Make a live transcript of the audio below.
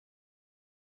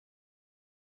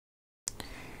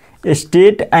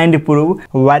State and prove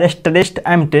वायरस्ट्रेस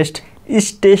M test.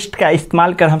 इस test का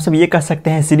इस्तेमाल कर हम सब ये कह सकते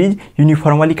हैं सीरीज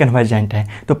यूनिफॉर्मली कन्वर्जेंट है।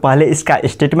 तो पहले इसका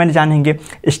स्टेटमेंट जानेंगे,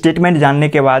 स्टेटमेंट जानने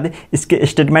के बाद इसके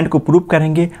स्टेटमेंट को प्रूव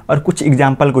करेंगे और कुछ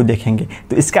एग्जाम्पल को देखेंगे।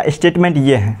 तो इसका स्टेटमेंट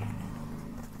ये है,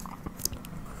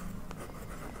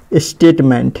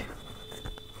 statement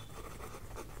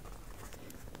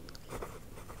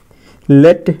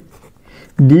let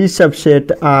D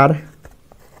subset R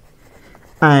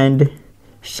and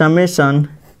summation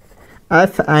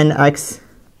f and x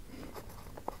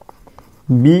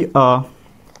be a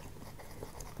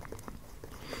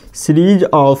series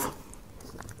of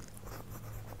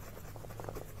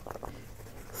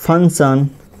function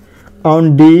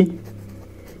on D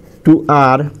to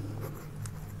R।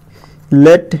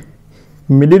 let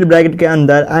middle bracket के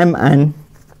अंदर m n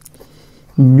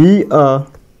be a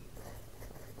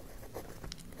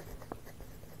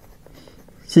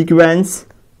sequence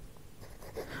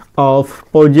of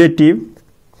positive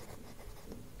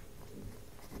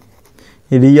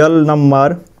real number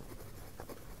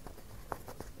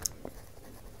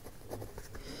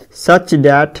such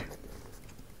that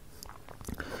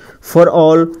for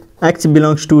all x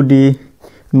belongs to D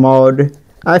mod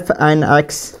f n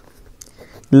x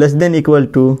less than equal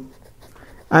to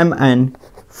m n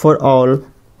for all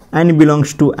n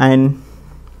belongs to n।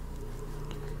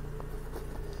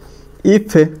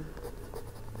 if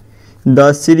the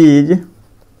series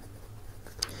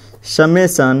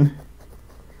summation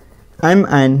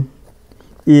mn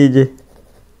is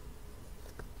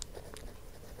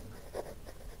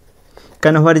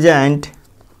convergent,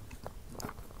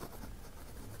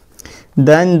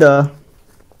 then the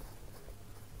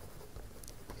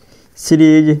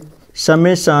series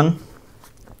summation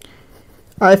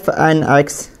f n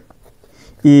x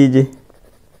is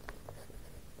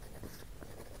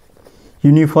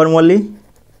uniformly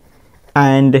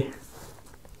and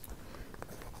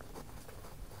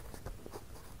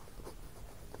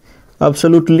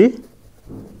absolutely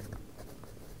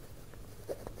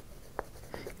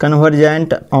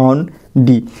convergent on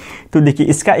D। तो देखिए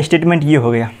इसका statement ये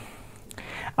हो गया।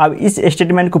 अब इस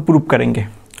statement को prove करेंगे।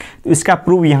 तो इसका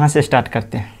प्रूव यहाँ से स्टार्ट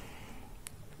करते हैं।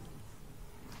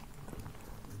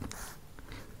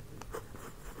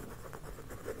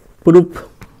 Proof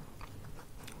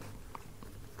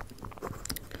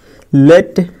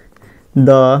let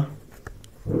the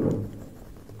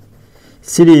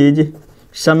series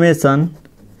summation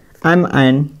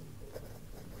mn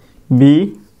be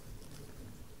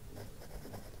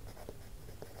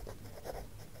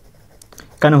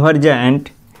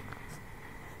convergent।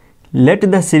 let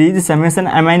the series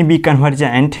summation mn be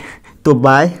convergent। तो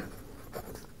by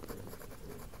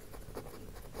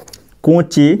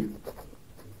Cauchy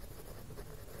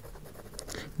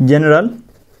general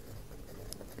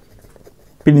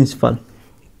principle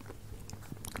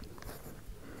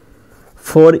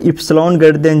for epsilon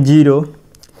greater than 0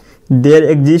 there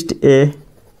exists a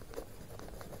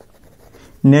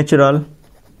natural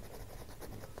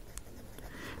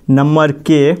number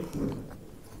k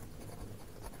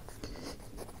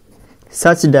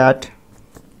such that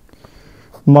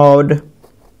mod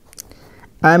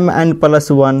mn plus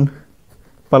 1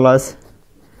 plus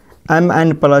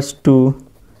mn plus 2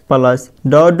 plus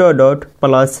dot dot dot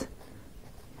plus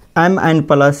mn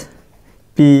plus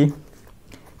p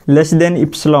less than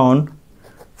epsilon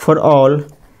for all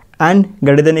n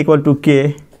greater than equal to k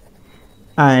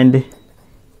and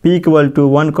p equal to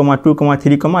 1, 2,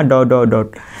 3, dot dot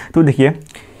dot। तो देखिए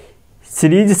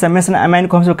series summation mn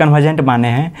को हम सब convergent माने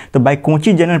हैं। तो bye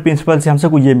Cauchy general principle से हम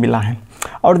सबको ये मिला है।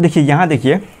 और देखिए यहाँ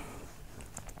देखिए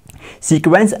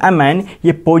सीक्वेंस mn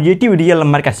ये पॉजिटिव रियल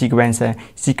नंबर का सीक्वेंस है।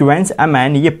 सीक्वेंस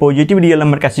mn ये पॉजिटिव रियल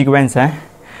नंबर का सीक्वेंस है।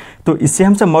 तो इससे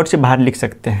हम सब मॉड से बाहर लिख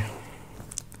सकते हैं,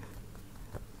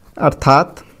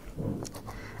 अर्थात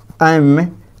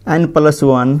mn plus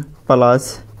 1 plus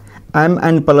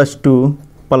mn plus 2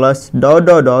 plus dot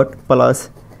dot dot plus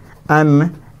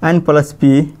mn plus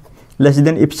p less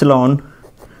than epsilon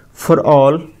for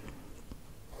all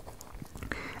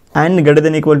n greater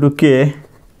than equal to k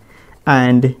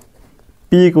and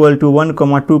p equal to 1,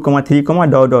 2, 3,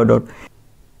 dot dot dot।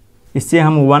 इससे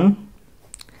हम 1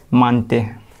 मानते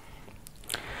हैं।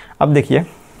 अब देखिए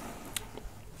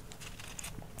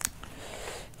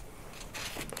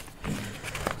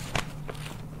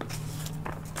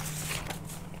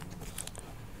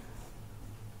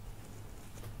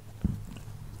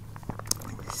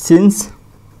since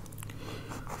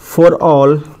for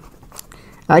all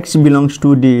x belongs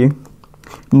to D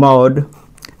mod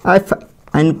f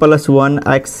n plus 1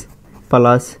 x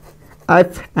plus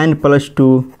f n plus 2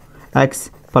 x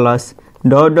plus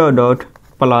dot dot dot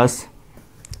plus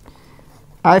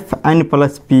F N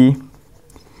plus P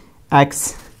x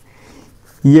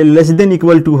ये less than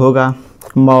equal to होगा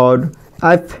mod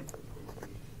F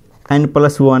N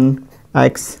plus one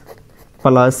x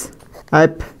plus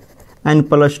F N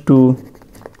plus two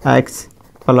x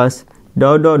plus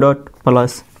dot dot dot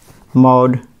plus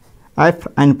mod F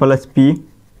N plus P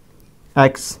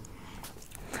x.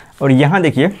 और यहाँ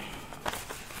देखिए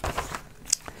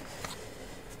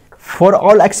for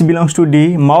all x belongs to D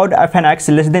mod F N x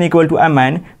less than equal to M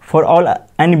N for all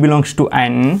N belongs to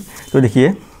N. तो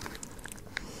देखिए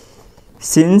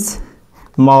since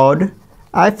mod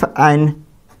F N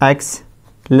x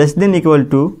less than equal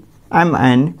to M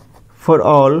N for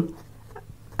all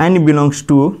N belongs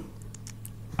to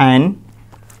N,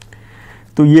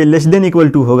 तो ये less than equal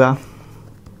to होगा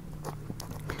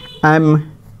M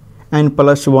N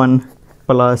plus one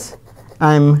plus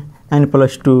M N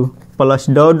plus two plus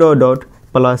dot dot dot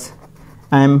plus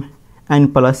M N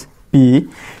plus P.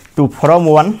 तो from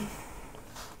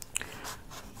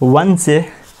one से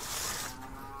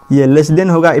ये less than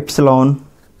होगा epsilon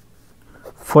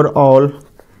for all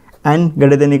N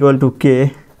greater than equal to के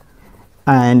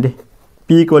and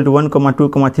P equal to 1, 2,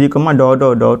 3, dot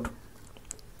dot dot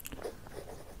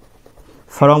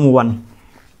from one.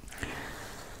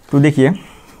 तो देखिए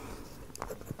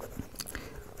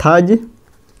third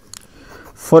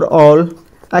for all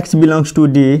x belongs to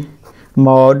D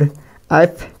mod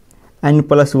F N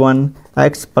plus one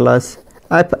x plus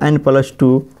F N plus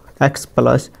two x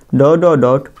plus dot dot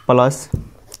dot plus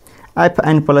F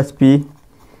N plus P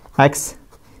x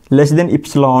less than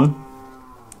epsilon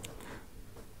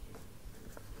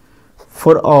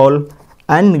for all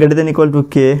N greater than equal to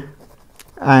के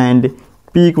and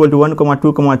P equal to 1,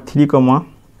 2, 3,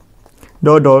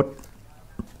 dot dot.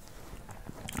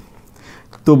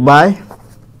 तो bye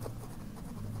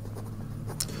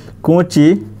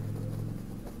Kochi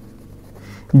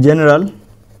general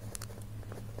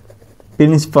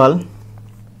principle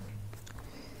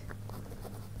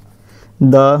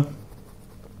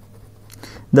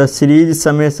the series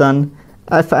summation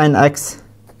f and x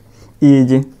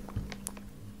is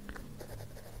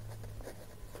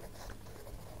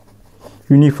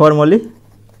uniformly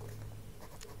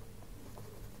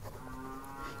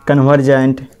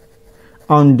convergent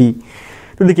on D।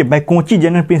 तो देखिए bye Kochi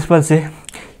general principle से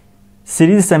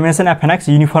series summation F N x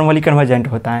uniformly convergent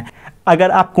होता है।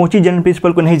 अगर आप Kochi general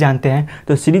principle को नहीं जानते हैं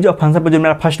तो सीरीज ऑफ फंक्शन पर जो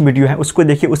मेरा फर्स्ट वीडियो है उसको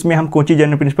देखिए, उसमें हम कोची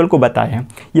जनरल प्रिंसिपल को बताए हैं।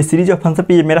 ये सीरीज ऑफ फंक्शन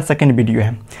पे ये मेरा सेकंड वीडियो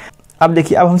है। अब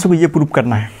देखिए अब हमको ये प्रूव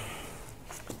करना है।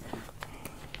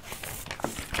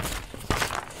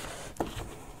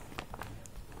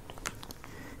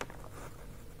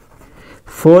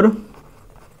 फॉर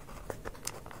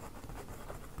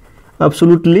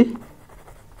एब्सोल्युटली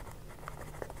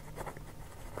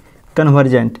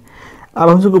कन्वर्जेंट, अब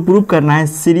हमको प्रूव करना है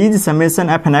series summation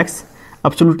F N x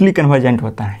absolutely convergent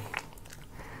होता है।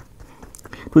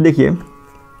 तो देखिए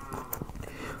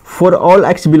for all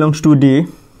x belongs to D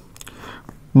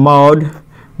mod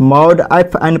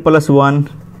F N plus one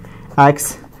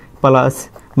x plus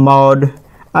mod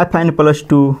F N plus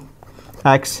two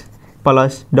x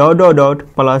plus dot dot dot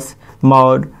plus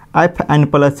mod F N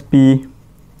plus P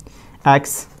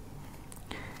x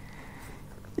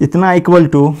इतना equal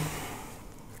to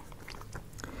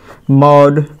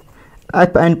mod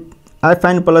F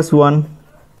N plus one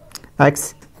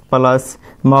x plus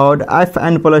mod F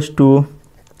N plus two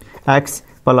x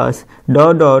plus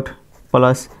dot dot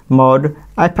plus mod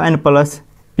F N plus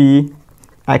P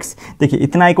x. देखिए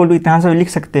इतना equal to इतना से लिख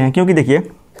सकते हैं, क्योंकि देखिए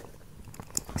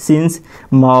since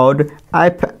mod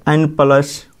F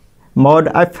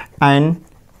N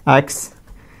x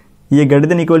ये ग्रेटर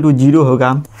देन इक्वल टू 0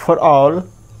 होगा for all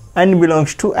n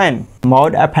belongs to n।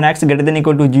 Mod F N x greater than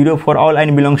equal to 0 for all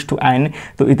n belongs to n,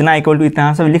 तो इतना इक्वल टू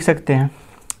इतना सब लिख सकते हैं।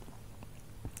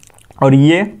 और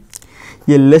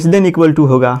ये लेस देन इक्वल टू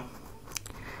होगा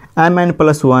M N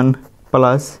plus one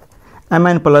plus M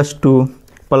N plus two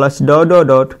plus dot dot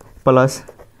dot plus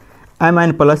M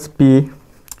N plus P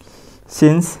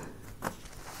since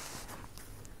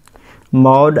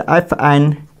mod F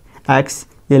N x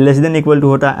ये लेस देन इक्वल टू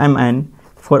होता है M N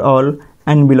for all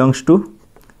n belongs to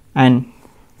n।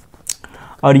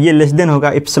 और ये less than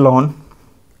होगा epsilon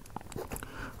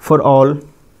for all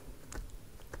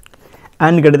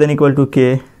n greater than equal to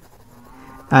के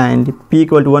and p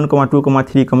equal to 1, 2,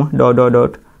 3, dot dot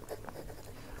dot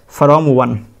from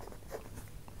one.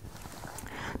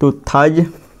 तो third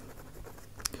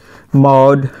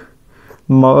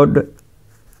mod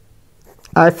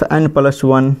F N plus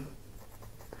one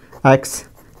x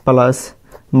plus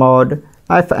mod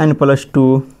F N plus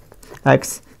two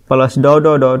x plus dot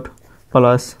dot dot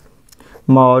plus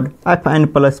mod fn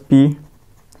plus p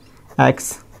x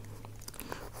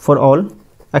for all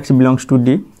x belongs to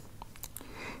d।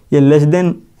 ये less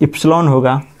than epsilon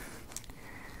होगा,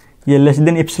 ये less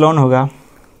than epsilon होगा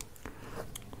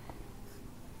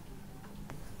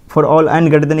for all n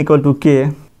greater than equal to k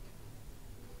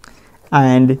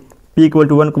and p equal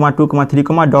to 1, 2,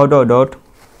 3, dot dot dot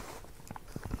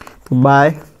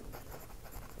by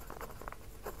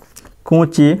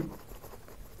Cauchy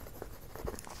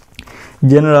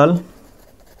general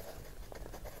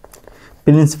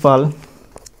principle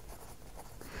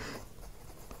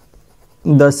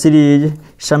the series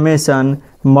summation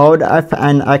mod f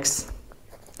and x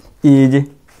is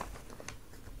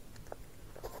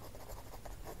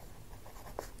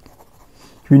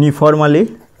uniformly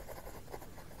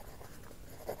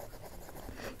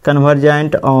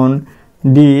convergent on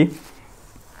D,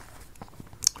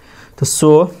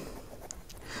 so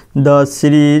the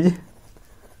series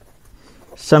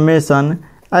summation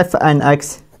f and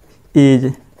x is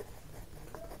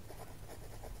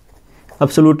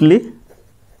absolutely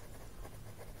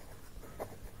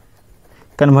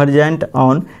convergent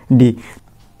on D।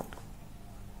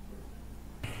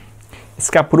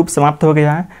 इसका proof समाप्त हो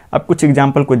गया है। अब कुछ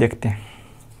example को देखते हैं।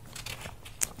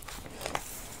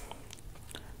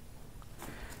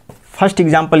 फर्स्ट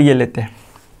एग्जाम्पल ये लेते हैं।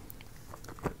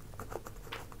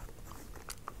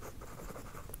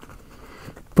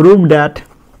 Prove that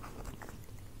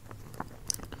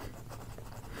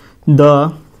the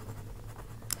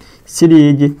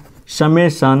series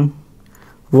summation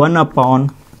 1 upon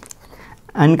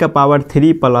n का पावर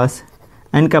 3 प्लस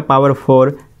n का power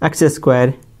 4 x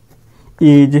square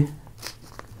is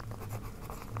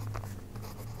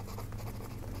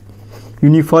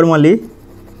uniformly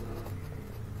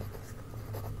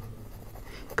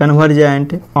convergent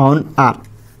on R।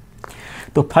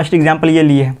 तो फर्स्ट एग्जाम्पल ये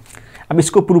लिए है। अब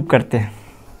इसको प्रूफ करते हैं।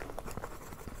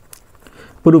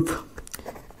 Proof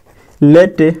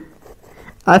late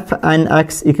F N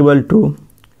x equal to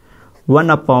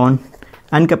 1 upon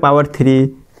n का पावर 3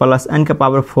 प्लस n का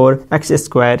power 4 x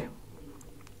square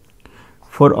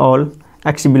for all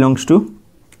x belongs to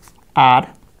R।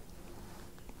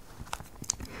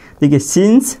 देखिए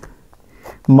सिंस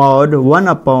मॉड 1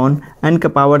 अपॉन n का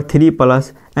पावर 3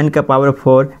 प्लस n का पावर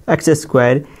 4 x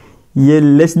स्क्वायर ये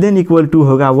less than equal to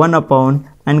होगा 1 upon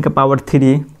n का power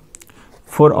 3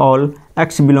 for all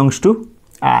x belongs to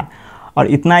R। और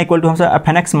इतना equal to हम सब एफ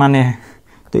एन एक्स माने हैं,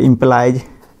 तो implies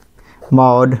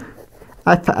mod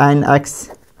F N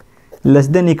x less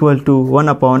than equal to 1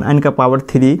 upon n का power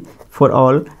 3 for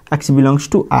all x belongs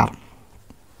to R।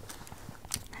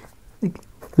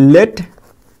 Late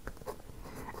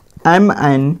M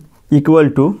N equal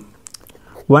to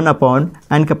 1 upon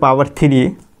n का power 3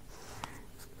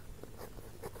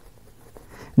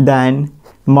 then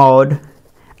mod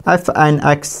f n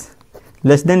x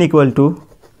less than equal to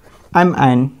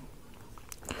mn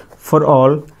for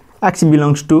all x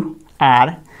belongs to R।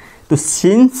 तो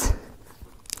since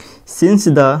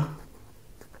the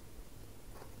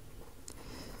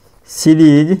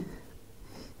series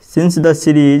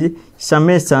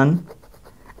summation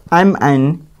mn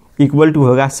equal to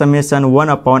होगा summation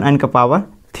 1 upon n का power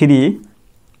 3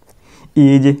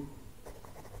 is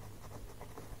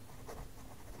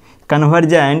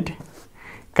convergent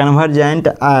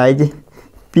as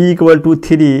p equal to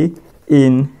 3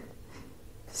 in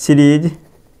series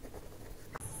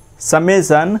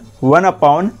summation 1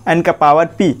 upon n का power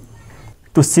p।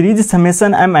 तो series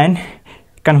summation M N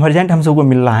convergent हम सबको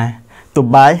मिल रहा है। तो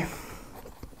bye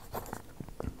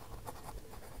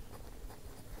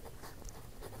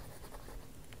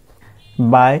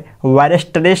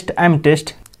Weierstrass M test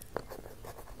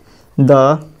the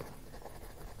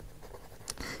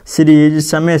series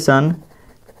summation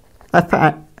F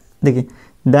देखिए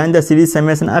then the series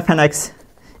summation F N x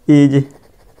is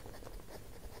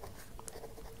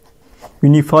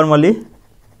uniformly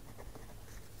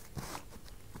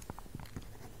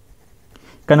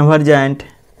convergent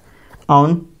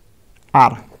on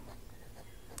are.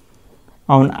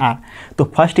 तो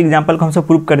first example को हम सब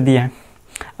प्रूव कर दिए हैं।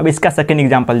 अब इसका सेकेंड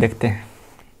एग्जांपल देखते हैं।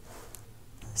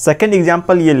 सेकेंड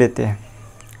एग्जांपल ये लेते हैं।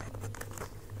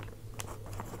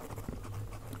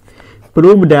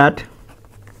 Prove that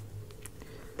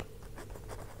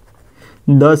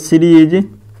the series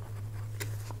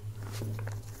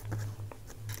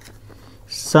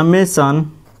summation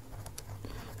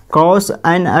cos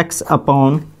nx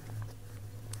upon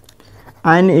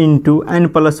n into n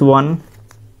plus 1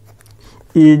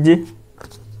 is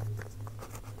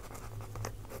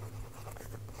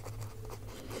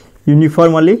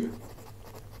uniformly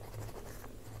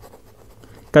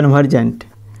convergent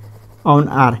on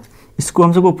R। इसको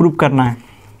हम सबको प्रूफ करना है।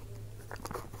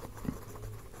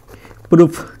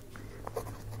 Proof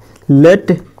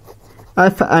late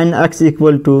F N x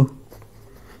equal to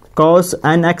cos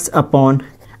n x upon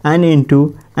n into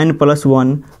n plus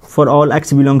 1 for all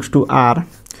x belongs to r।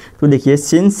 तो देखिए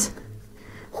since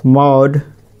mod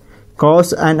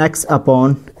cos n x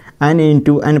upon n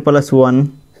into n plus 1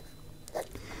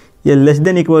 ये less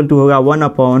than equal to होगा 1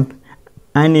 upon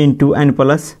n into n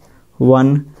plus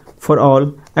 1 for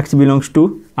all x belongs to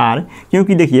r।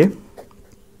 क्योंकि देखिए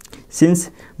since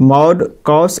mod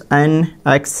cos n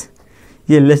x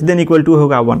ये less than equal to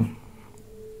होगा 1,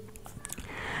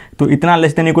 तो इतना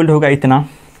less than equal to होगा इतना,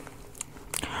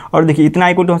 और देखिए इतना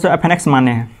इक्वल टू हम सब fn x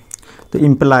माने हैं, तो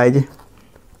इम्प्लाइज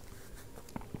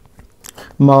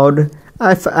मॉड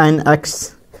fn x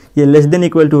ये लेस देन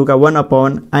इक्वल टू होगा 1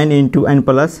 upon n into n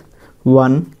plus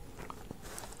 1।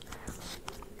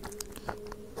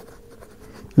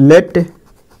 Late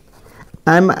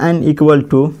mn equal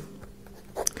to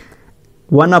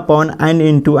 1 upon n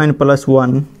into n plus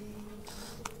 1,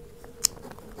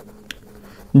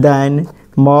 then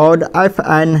mod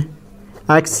fn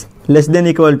x less than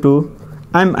equal to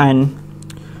mn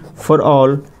for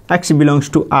all x belongs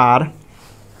to r,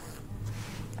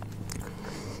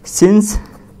 since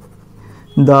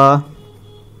the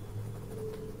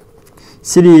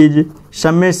series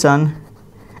summation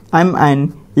mn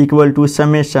equal to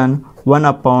summation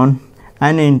 1 upon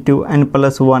n into n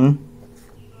plus 1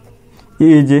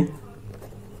 is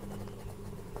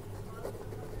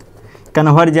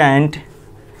convergent,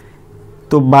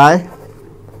 तो bye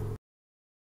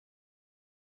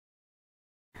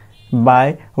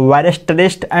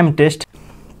Weierstrass M test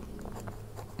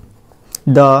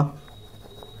the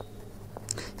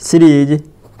series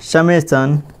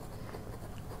summation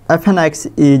fn x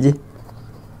is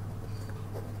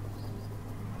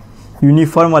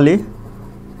uniformly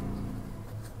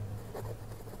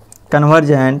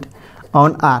convergent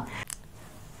on R।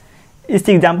 इस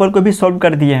example को भी solve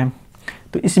कर दिए हैं,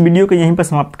 तो इस video को यहीं पर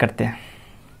समाप्त करते हैं।